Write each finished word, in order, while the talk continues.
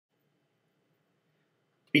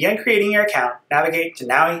To begin creating your account, navigate to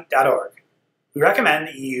NAUI.org. We recommend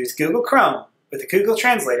that you use Google Chrome with the Google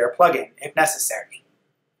Translator plugin if necessary.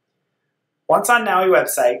 Once on NAUI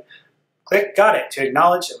website, click Got It to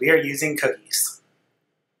acknowledge that we are using cookies.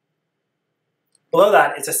 Below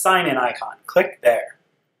that is a sign-in icon. Click there.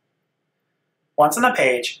 Once on the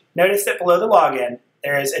page, notice that below the login,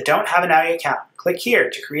 there is a Don't Have a NAUI Account. Click here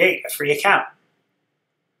to create a free account.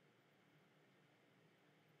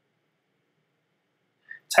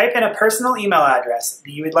 Type in a personal email address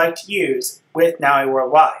that you would like to use with NAUI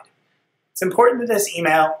Worldwide. It's important that this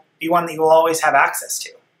email be one that you will always have access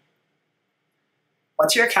to.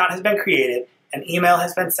 Once your account has been created, an email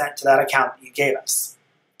has been sent to that account that you gave us.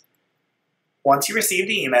 Once you receive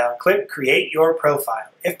the email, click Create Your Profile.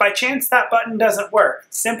 If by chance that button doesn't work,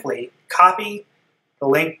 simply copy the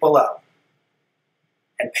link below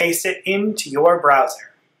and paste it into your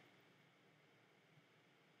browser.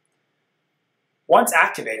 Once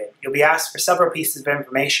activated, you'll be asked for several pieces of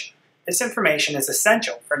information. This information is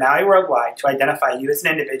essential for NAUI Worldwide to identify you as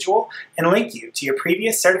an individual and link you to your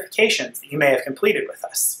previous certifications that you may have completed with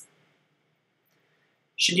us.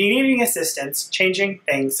 Should you need any assistance changing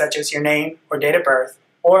things such as your name or date of birth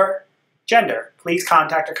or gender, please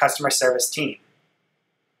contact our customer service team.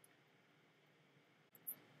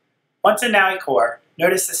 Once in NAUI Core,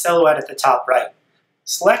 notice the silhouette at the top right.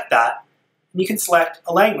 Select that, and you can select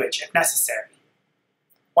a language if necessary.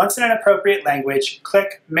 Once in an appropriate language,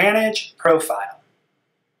 click Manage Profile.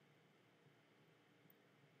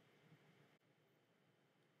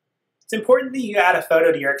 It's important that you add a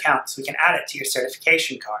photo to your account so we can add it to your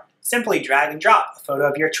certification card. Simply drag and drop a photo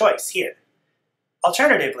of your choice here.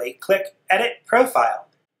 Alternatively, click Edit Profile.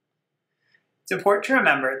 It's important to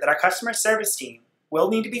remember that our customer service team will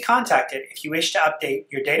need to be contacted if you wish to update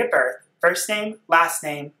your date of birth, first name, last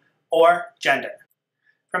name, or gender.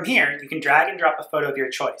 From here, you can drag and drop a photo of your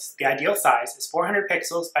choice. The ideal size is 400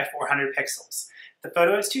 pixels by 400 pixels. If the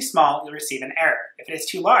photo is too small, you'll receive an error. If it is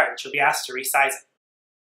too large, you'll be asked to resize it.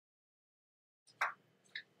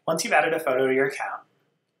 Once you've added a photo to your account,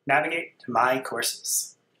 navigate to My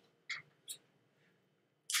Courses.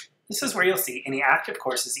 This is where you'll see any active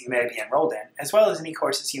courses that you may be enrolled in, as well as any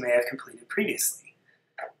courses you may have completed previously.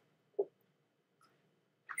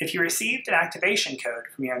 If you received an activation code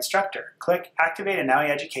from your instructor, click Activate a NAUI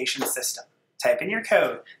Education System. Type in your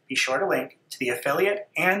code, be sure to link to the affiliate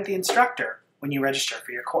and the instructor when you register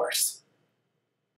for your course.